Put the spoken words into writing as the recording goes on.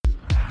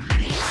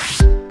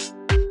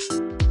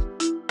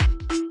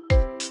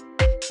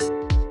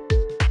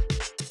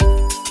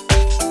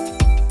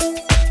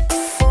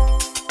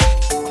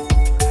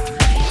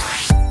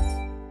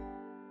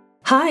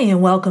Hi,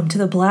 and welcome to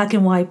the Black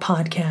and White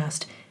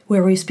Podcast,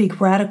 where we speak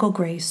radical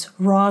grace,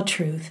 raw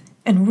truth,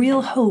 and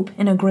real hope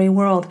in a gray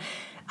world.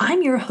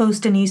 I'm your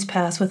host, Denise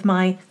with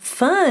my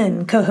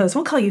fun co-host.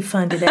 We'll call you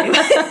fun today.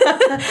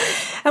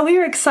 And we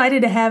are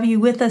excited to have you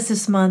with us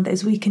this month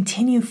as we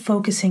continue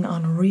focusing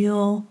on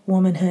real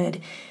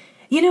womanhood.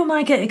 You know,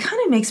 Micah, it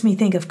kind of makes me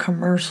think of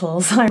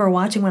commercials I remember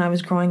watching when I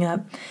was growing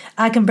up.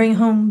 I can bring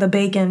home the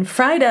bacon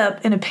fried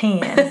up in a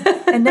pan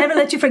and never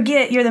let you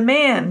forget you're the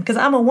man because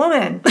I'm a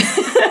woman.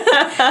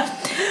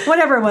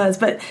 Whatever it was.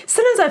 But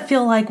sometimes I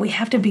feel like we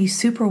have to be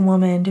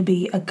superwoman to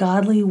be a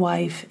godly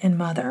wife and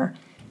mother.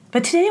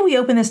 But today we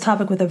open this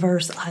topic with a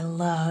verse I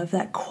love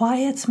that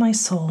quiets my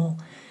soul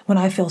when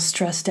I feel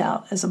stressed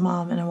out as a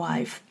mom and a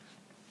wife.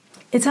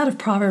 It's out of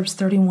Proverbs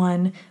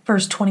 31,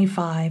 verse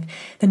 25,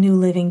 the New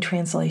Living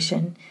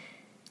Translation.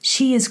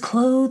 She is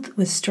clothed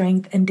with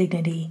strength and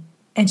dignity,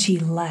 and she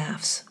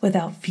laughs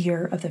without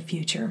fear of the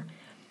future.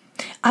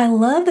 I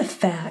love the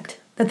fact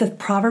that the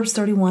Proverbs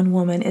 31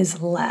 woman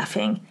is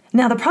laughing.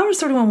 Now, the Proverbs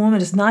 31 woman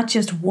is not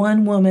just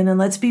one woman, and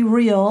let's be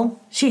real,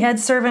 she had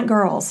servant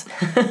girls.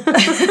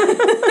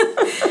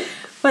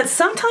 But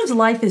sometimes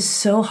life is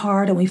so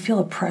hard and we feel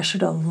a pressure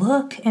to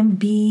look and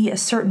be a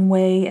certain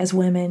way as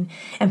women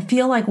and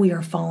feel like we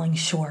are falling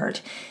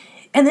short.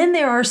 And then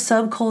there are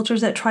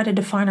subcultures that try to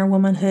define our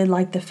womanhood,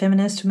 like the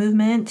feminist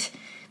movement.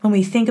 When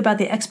we think about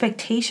the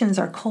expectations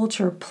our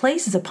culture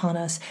places upon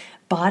us,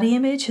 body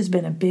image has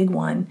been a big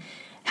one.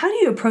 How do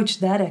you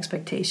approach that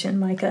expectation,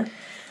 Micah?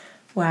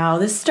 Wow,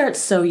 this starts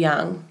so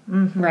young,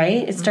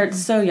 right? It starts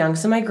so young.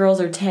 So my girls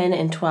are 10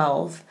 and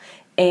 12,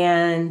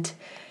 and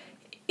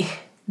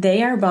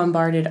they are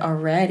bombarded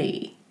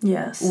already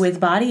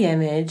with body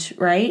image,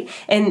 right?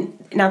 And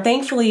now,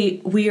 thankfully,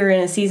 we are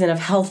in a season of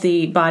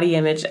healthy body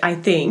image, I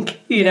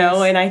think, you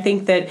know, and I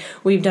think that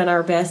we've done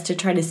our best to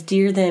try to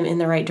steer them in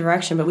the right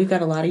direction, but we've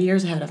got a lot of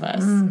years ahead of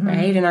us,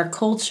 right? And our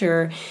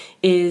culture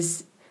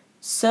is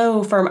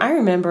so firm. I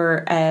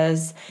remember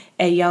as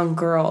a young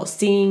girl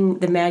seeing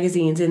the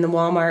magazines in the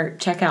Walmart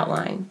checkout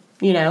line,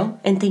 you know,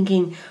 and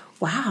thinking,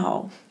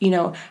 wow, you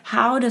know,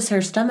 how does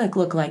her stomach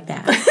look like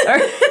that?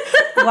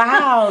 Or,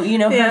 wow, you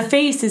know, her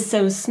face is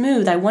so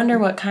smooth. I wonder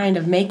what kind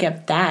of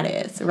makeup that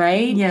is,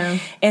 right? Yeah.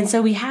 And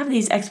so we have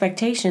these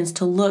expectations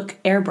to look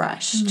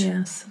airbrushed.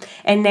 Yes.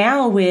 And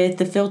now with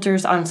the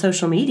filters on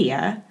social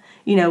media,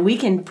 you know, we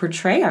can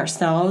portray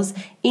ourselves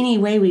any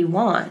way we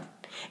want.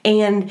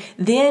 And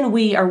then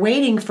we are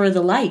waiting for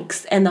the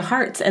likes and the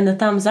hearts and the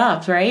thumbs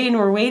up, right? And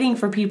we're waiting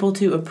for people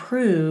to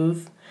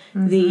approve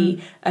the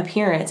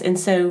appearance. And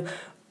so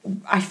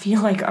I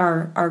feel like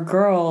our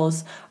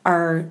girls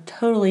are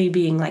totally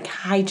being like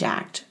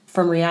hijacked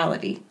from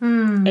reality.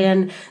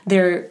 And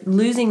they're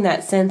losing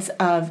that sense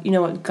of, you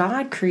know what,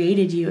 God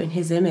created you in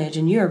His image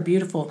and you are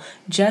beautiful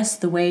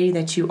just the way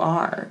that you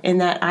are, in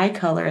that eye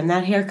color and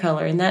that hair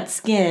color and that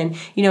skin,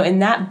 you know, in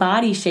that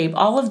body shape.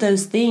 All of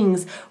those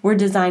things were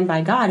designed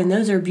by God, and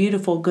those are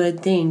beautiful,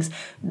 good things.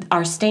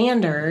 Our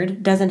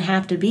standard doesn't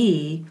have to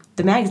be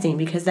the magazine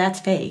because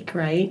that's fake,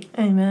 right?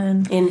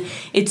 Amen. And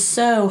it's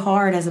so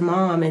hard as a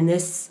mom in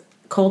this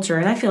culture,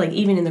 and I feel like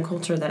even in the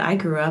culture that I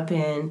grew up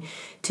in,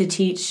 to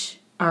teach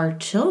our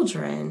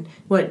children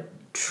what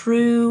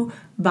true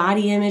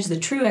body image, the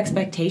true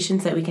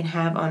expectations that we can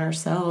have on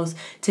ourselves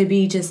to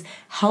be just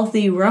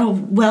healthy,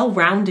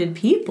 well-rounded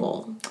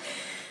people.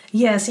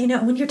 Yes, you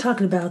know, when you're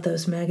talking about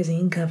those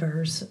magazine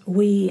covers,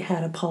 we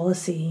had a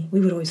policy. We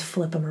would always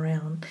flip them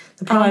around.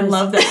 I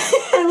love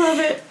that. I love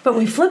it. But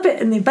we flip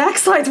it and the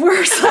backside's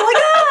worse. I'm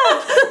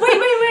like,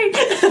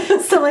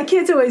 wait. So my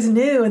kids always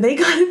knew, and they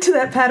got into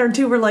that pattern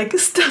too. We're like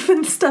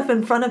stuffing stuff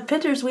in front of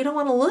pictures we don't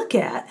want to look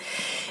at.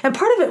 And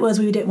part of it was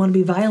we didn't want to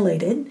be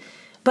violated.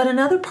 But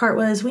another part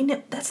was we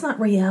knew that's not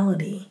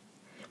reality.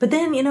 But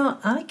then, you know,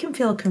 I can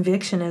feel a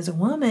conviction as a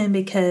woman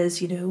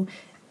because, you know,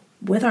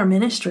 with our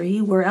ministry,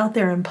 we're out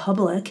there in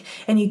public,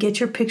 and you get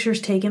your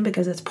pictures taken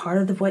because it's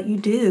part of what you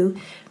do.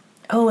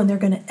 Oh, and they're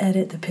going to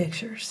edit the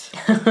pictures.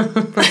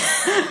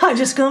 I'm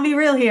just going to be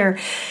real here.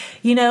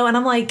 You know, and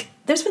I'm like,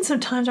 there's been some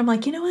times I'm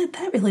like, you know what,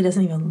 that really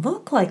doesn't even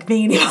look like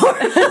me anymore.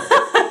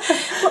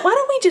 But why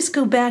don't we just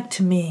go back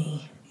to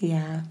me?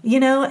 Yeah. You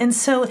know, and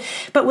so,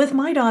 but with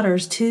my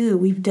daughters too,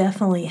 we've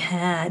definitely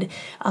had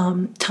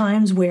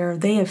times where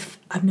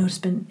I've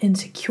noticed, been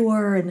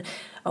insecure and,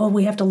 oh,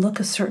 we have to look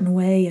a certain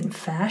way, and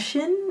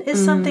fashion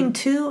is something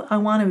too. I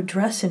want to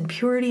dress in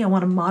purity. I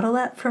want to model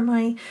that for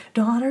my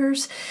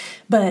daughters.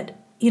 But,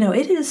 you know,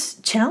 it is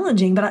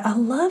challenging. But I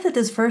love that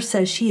this verse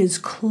says she is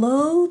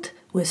clothed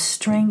with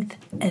strength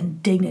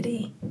and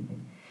dignity.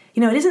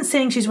 You know, it isn't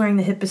saying she's wearing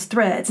the hippest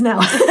threads. Now,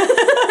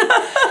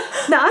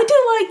 now, I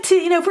do like to,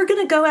 you know, if we're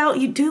going to go out,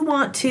 you do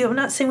want to, I'm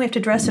not saying we have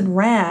to dress in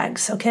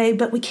rags, okay?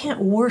 But we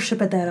can't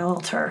worship at that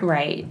altar.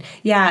 Right.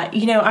 Yeah.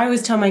 You know, I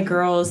always tell my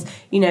girls,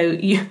 you know,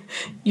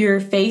 your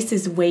face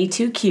is way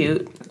too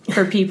cute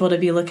for people to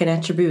be looking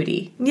at your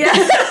booty. Yeah.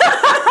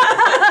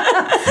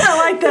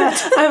 I like like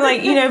that. I'm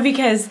like,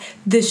 because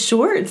the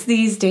shorts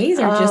these days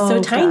are just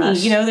so tiny.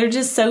 Gosh. They're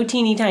just so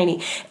teeny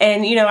tiny.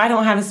 And, I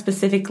don't have a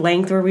specific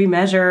length where we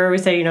measure. We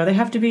say, they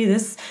have to be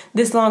this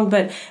long.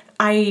 But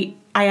I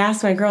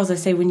ask my girls, I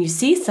say, when you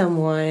see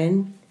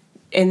someone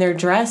and they're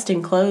dressed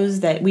in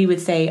clothes that we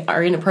would say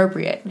are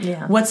inappropriate,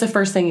 what's the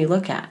first thing you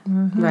look at,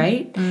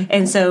 right? Mm-hmm.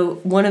 And so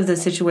one of the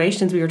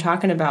situations we were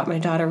talking about, my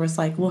daughter was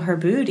like, well, her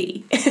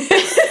booty.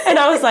 And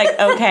I was like,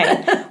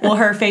 okay, well,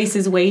 her face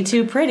is way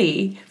too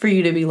pretty for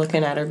you to be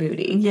looking at her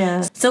booty.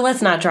 Yes. So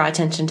let's not draw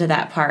attention to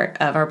that part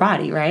of our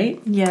body,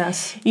 right?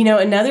 Yes.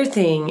 Another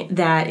thing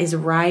that is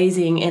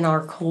rising in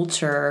our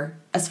culture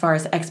as far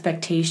as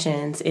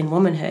expectations in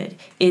womanhood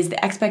is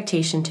the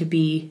expectation to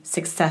be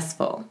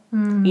successful.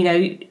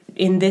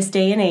 In this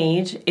day and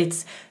age,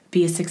 it's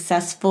be a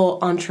successful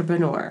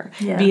entrepreneur,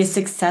 be a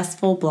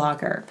successful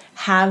blogger,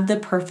 have the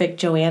perfect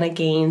Joanna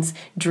Gaines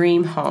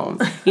dream home,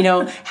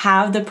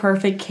 have the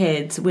perfect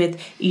kids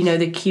with,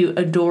 the cute,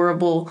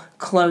 adorable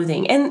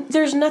clothing. And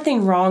there's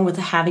nothing wrong with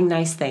having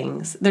nice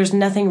things. There's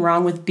nothing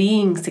wrong with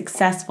being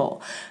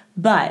successful.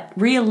 But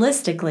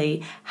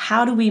realistically,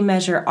 how do we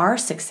measure our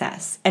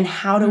success? And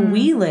how do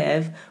we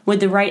live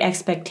with the right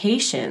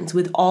expectations,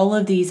 with all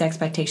of these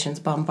expectations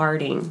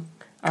bombarding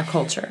our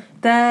culture?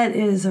 That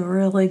is a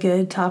really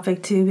good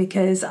topic too,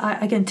 because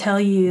I can tell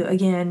you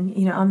again,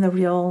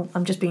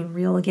 I'm just being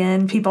real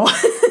again, people.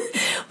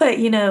 But,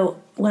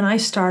 when I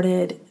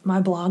started my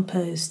blog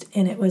post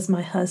and it was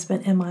my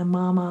husband and my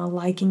mama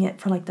liking it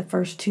for like the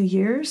first 2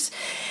 years.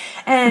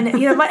 And,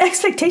 my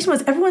expectation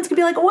was everyone's going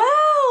to be like,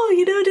 wow,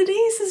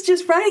 Denise is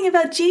just writing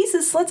about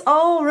Jesus. Let's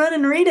all run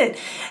and read it.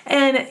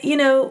 And,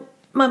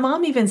 my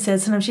mom even said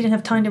sometimes she didn't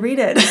have time to read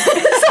it.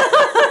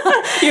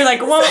 You're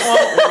like,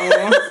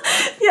 whoa.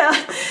 Yeah.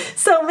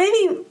 So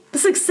maybe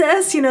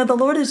success, the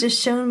Lord has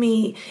just shown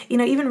me,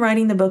 even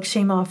writing the book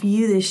Shame Off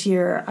You this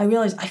year, I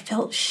realized I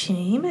felt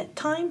shame at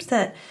times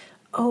that,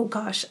 oh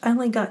gosh, I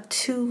only got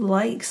 2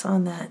 likes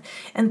on that.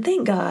 And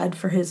thank God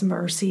for his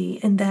mercy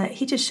and that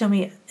he just showed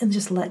me and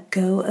just let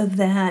go of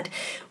that.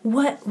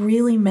 What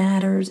really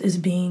matters is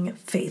being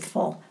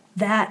faithful.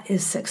 That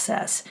is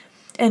success.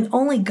 And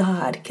only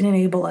God can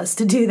enable us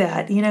to do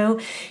that.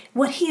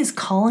 What he is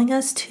calling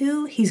us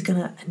to, he's going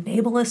to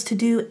enable us to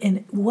do,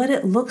 and what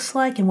it looks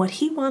like and what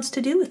he wants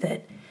to do with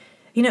it.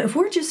 If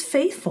we're just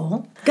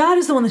faithful, God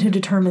is the one who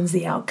determines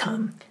the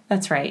outcome.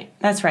 That's right.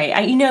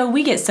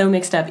 We get so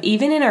mixed up,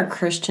 even in our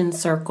Christian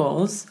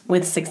circles,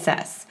 with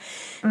success,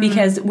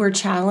 because we're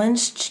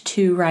challenged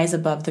to rise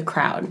above the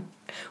crowd.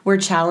 We're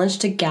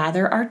challenged to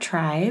gather our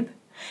tribe.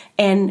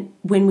 And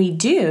when we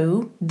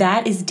do,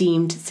 that is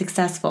deemed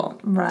successful.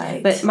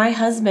 Right. But my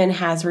husband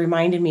has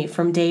reminded me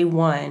from day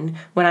one,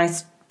 when I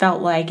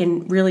felt like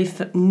and really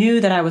knew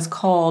that I was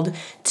called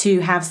to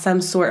have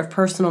some sort of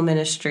personal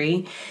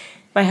ministry,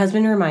 my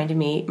husband reminded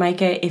me,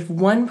 Micah, if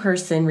one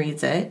person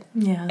reads it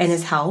and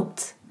is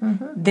helped,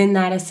 then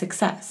that is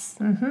success.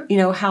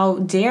 How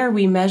dare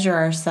we measure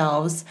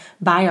ourselves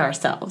by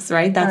ourselves,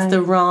 right? That's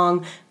the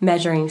wrong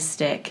measuring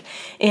stick.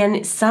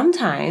 And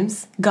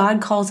sometimes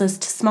God calls us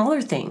to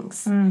smaller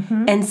things,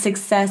 and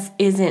success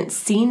isn't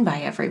seen by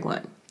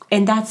everyone.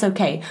 And that's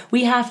okay.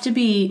 We have to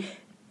be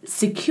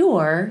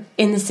secure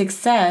in the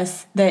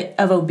success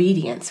of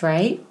obedience,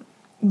 right?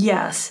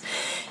 Yes.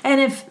 And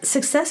if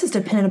success is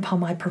dependent upon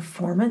my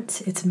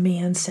performance, it's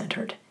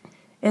man-centered.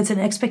 It's an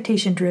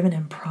expectation driven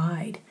in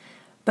pride.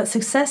 But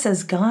success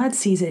as God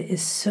sees it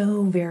is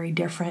so very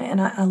different. And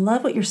I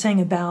love what you're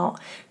saying about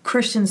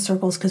Christian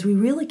circles, because we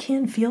really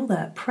can feel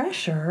that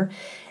pressure.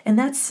 And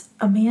that's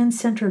a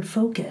man-centered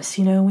focus.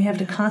 We have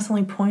to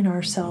constantly point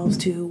ourselves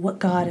to what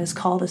God has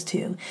called us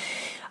to.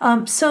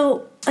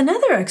 So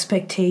another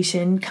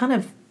expectation, kind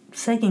of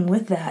segueing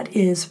with that,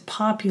 is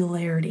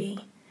popularity.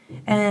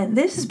 And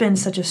this has been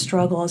such a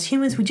struggle. As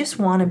humans, we just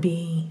want to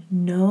be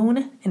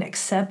known and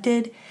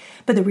accepted.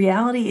 But the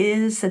reality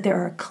is that there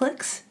are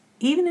cliques,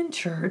 even in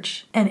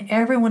church, and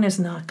everyone is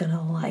not going to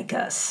like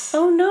us.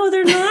 Oh, no,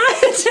 they're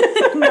not.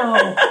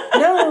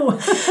 No.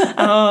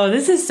 Oh,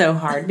 this is so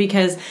hard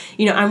because,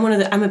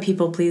 I'm a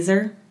people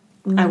pleaser.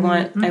 I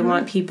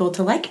want people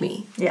to like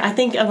me. Yeah. I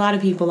think a lot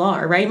of people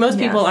are, right? Most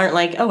people aren't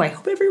like, oh, I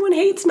hope everyone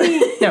hates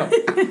me. No,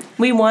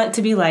 we want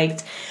to be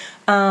liked.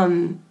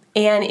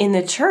 And in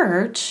the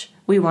church,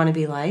 we want to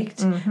be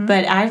liked.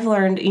 But I've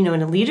learned, in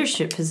a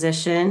leadership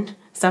position,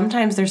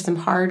 sometimes there's some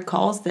hard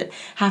calls that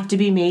have to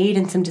be made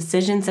and some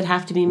decisions that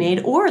have to be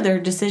made, or there are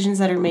decisions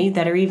that are made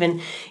that are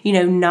even,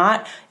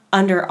 not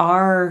under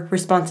our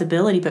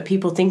responsibility, but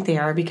people think they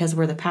are because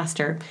we're the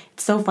pastor.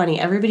 It's so funny.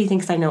 Everybody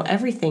thinks I know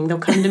everything. They'll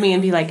come to me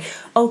and be like,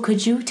 oh,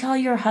 could you tell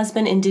your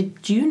husband, and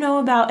did you know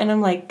about, and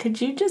I'm like, could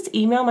you just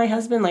email my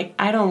husband? Like,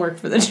 I don't work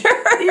for the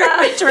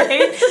church,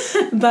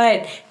 right?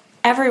 But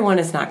everyone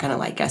is not going to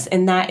like us,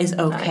 and that is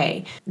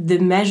okay. The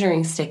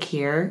measuring stick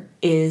here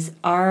is,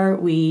 are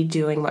we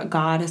doing what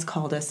God has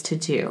called us to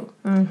do?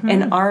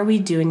 And are we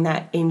doing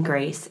that in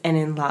grace and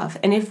in love?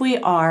 And if we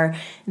are,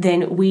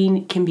 then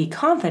we can be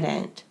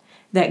confident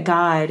that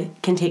God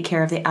can take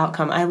care of the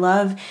outcome. I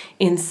love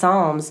in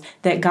Psalms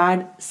that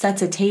God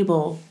sets a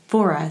table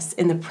for us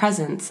in the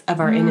presence of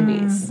our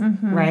enemies,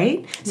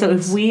 right? Yes. So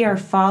if we are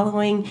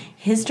following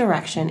his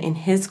direction and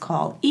his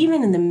call,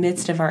 even in the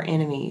midst of our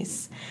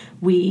enemies,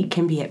 we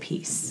can be at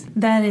peace.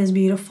 That is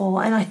beautiful.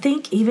 And I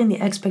think even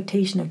the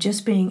expectation of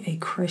just being a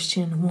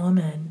Christian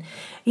woman,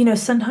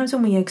 sometimes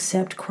when we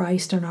accept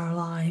Christ in our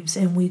lives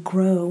and we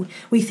grow,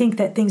 we think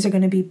that things are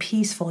going to be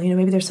peaceful.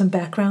 Maybe there's some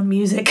background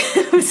music,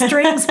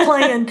 strings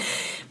playing.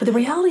 But the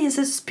reality is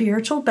this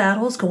spiritual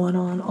battle is going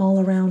on all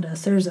around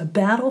us. There's a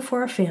battle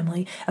for our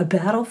family, a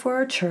battle for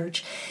our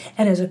church.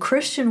 And as a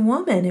Christian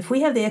woman, if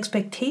we have the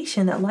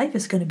expectation that life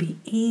is going to be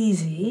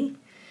easy,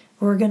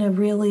 we're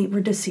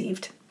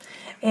deceived.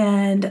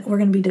 And we're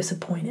going to be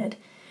disappointed.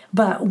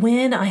 But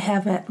when I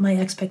have my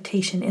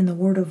expectation in the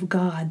Word of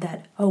God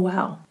that, oh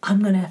wow,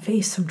 I'm going to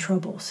face some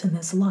troubles in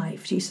this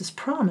life. Jesus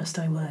promised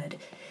I would.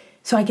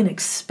 So I can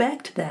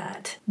expect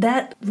that.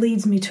 That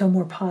leads me to a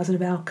more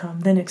positive outcome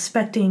than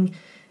expecting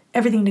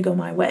everything to go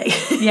my way.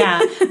 Yeah.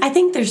 I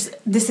think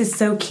this is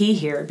so key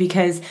here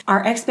because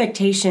our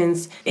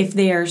expectations, if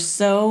they are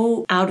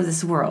so out of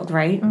this world,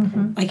 right?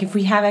 Mm-hmm. Like if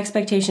we have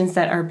expectations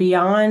that are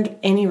beyond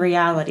any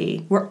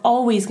reality, we're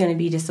always going to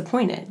be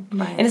disappointed.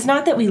 Right. And it's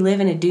not that we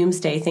live in a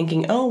doomsday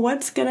thinking, oh,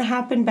 what's going to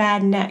happen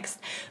bad next?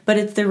 But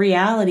it's the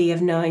reality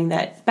of knowing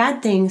that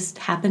bad things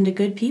happen to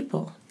good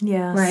people.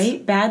 Yes.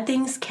 Right? Bad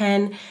things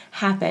can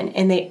happen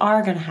and they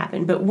are going to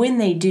happen. But when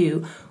they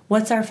do,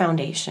 what's our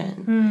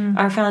foundation?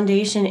 Our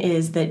foundation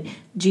is that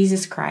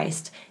Jesus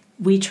Christ,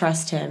 we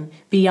trust him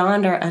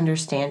beyond our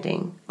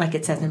understanding, like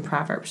it says in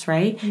Proverbs,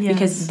 right? Yes.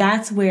 Because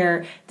that's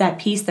where that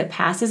peace that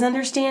passes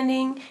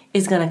understanding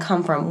is going to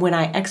come from when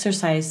I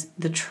exercise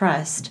the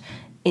trust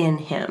in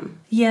him.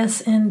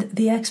 Yes, and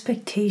the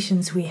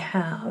expectations we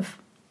have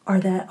are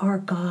that our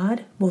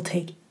God will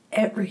take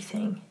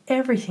everything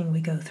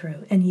we go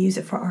through and use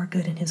it for our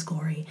good and his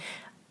glory.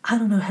 I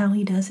don't know how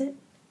he does it,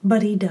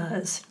 but he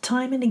does,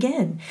 time and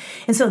again.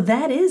 And so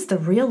that is the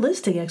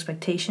realistic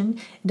expectation.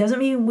 It doesn't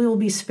mean we will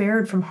be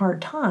spared from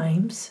hard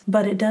times,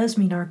 but it does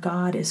mean our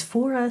God is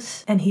for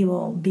us and he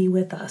will be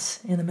with us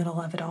in the middle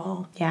of it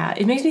all. Yeah,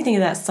 it makes me think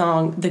of that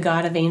song, The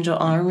God of Angel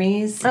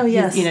Armies. Oh,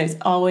 yes. He's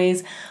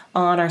always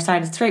on our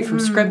side. It's straight from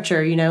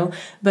Scripture,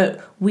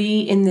 But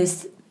we, in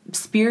this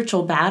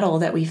spiritual battle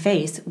that we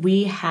face,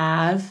 we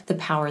have the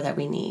power that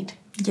we need.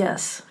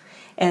 Yes.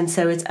 And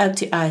so it's up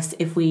to us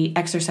if we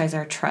exercise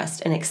our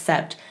trust and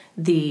accept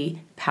the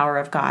power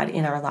of God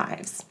in our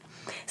lives.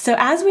 So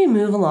as we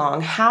move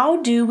along,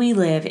 how do we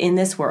live in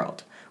this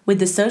world? With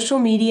the social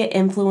media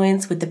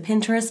influence, with the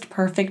Pinterest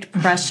perfect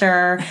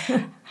pressure,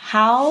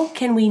 how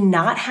can we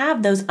not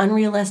have those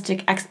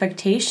unrealistic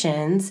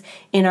expectations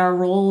in our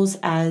roles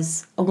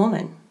as a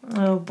woman?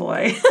 Oh,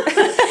 boy.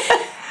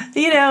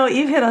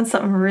 You've hit on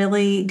something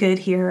really good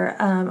here.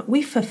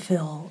 We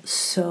fulfill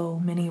so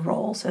many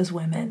roles as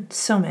women,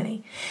 so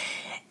many.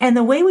 And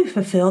the way we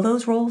fulfill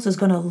those roles is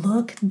going to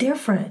look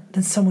different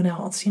than someone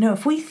else.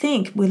 If we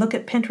look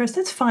at Pinterest,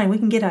 that's fine. We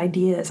can get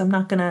ideas. I'm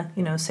not going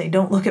to, say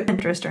don't look at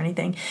Pinterest or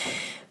anything.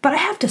 But I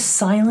have to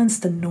silence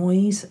the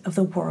noise of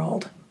the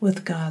world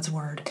with God's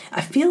word.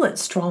 I feel it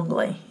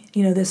strongly.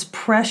 This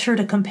pressure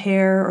to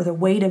compare or the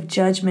weight of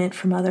judgment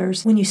from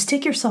others. When you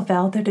stick yourself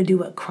out there to do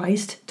what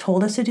Christ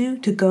told us to do,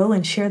 to go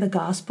and share the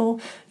gospel,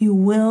 you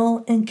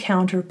will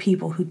encounter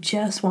people who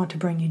just want to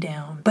bring you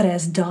down. But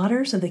as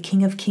daughters of the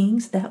King of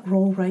Kings, that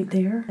role right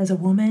there as a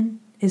woman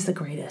is the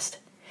greatest.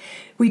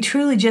 We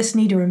truly just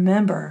need to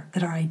remember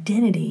that our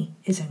identity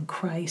is in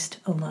Christ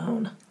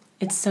alone.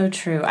 It's so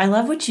true. I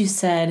love what you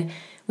said.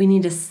 We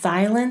need to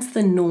silence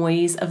the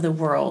noise of the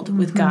world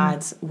with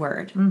God's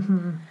word.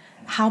 Mm-hmm.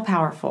 How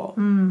powerful.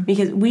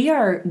 Because we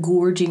are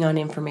gorging on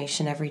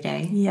information every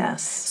day.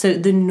 Yes. So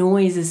the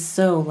noise is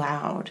so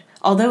loud.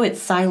 Although it's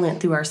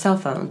silent through our cell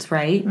phones,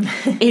 right?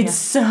 It's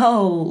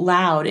so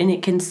loud and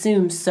it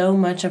consumes so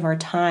much of our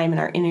time and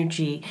our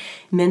energy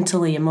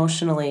mentally,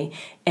 emotionally,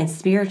 and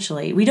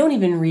spiritually. We don't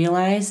even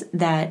realize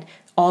that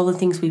all the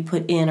things we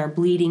put in are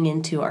bleeding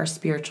into our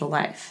spiritual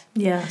life.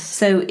 Yes.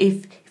 So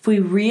if we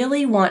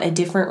really want a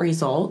different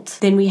result,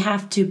 then we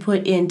have to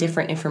put in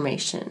different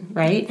information,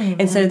 right? Amen.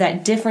 And so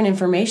that different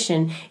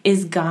information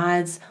is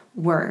God's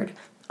word.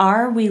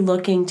 Are we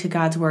looking to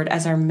God's word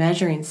as our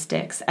measuring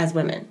sticks as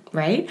women,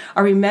 right?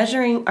 Are we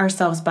measuring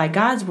ourselves by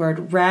God's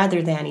word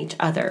rather than each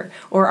other?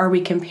 Or are we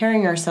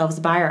comparing ourselves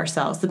by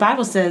ourselves? The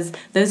Bible says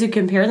those who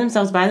compare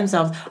themselves by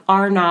themselves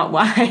are not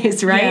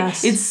wise, right?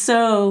 Yes. It's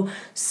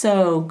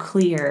so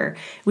clear.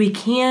 We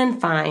can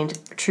find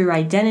true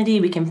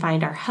identity. We can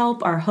find our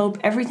help, our hope,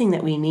 everything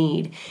that we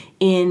need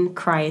in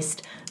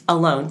Christ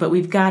alone. But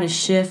we've got to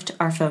shift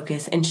our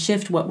focus and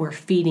shift what we're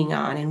feeding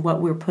on and what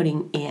we're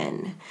putting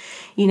in.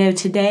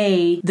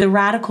 Today, the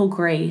radical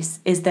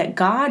grace is that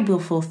God will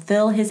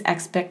fulfill his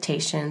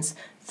expectations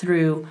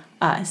through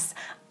us.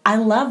 I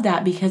love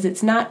that because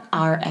it's not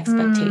our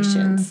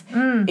expectations.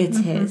 It's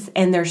his,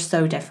 and they're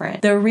so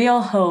different. The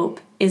real hope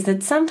is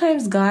that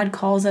sometimes God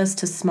calls us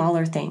to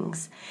smaller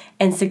things,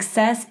 and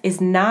success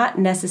is not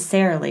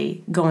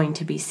necessarily going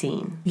to be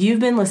seen. You've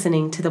been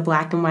listening to the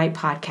Black and White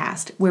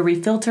podcast, where we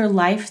filter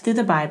life through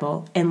the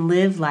Bible and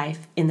live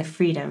life in the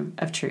freedom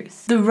of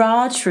truth. The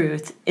raw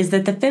truth is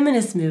that the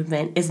feminist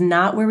movement is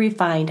not where we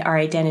find our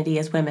identity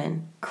as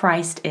women.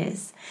 Christ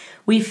is.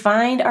 We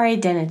find our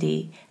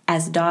identity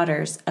as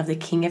daughters of the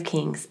King of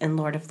Kings and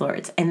Lord of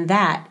Lords, and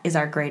that is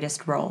our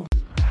greatest role.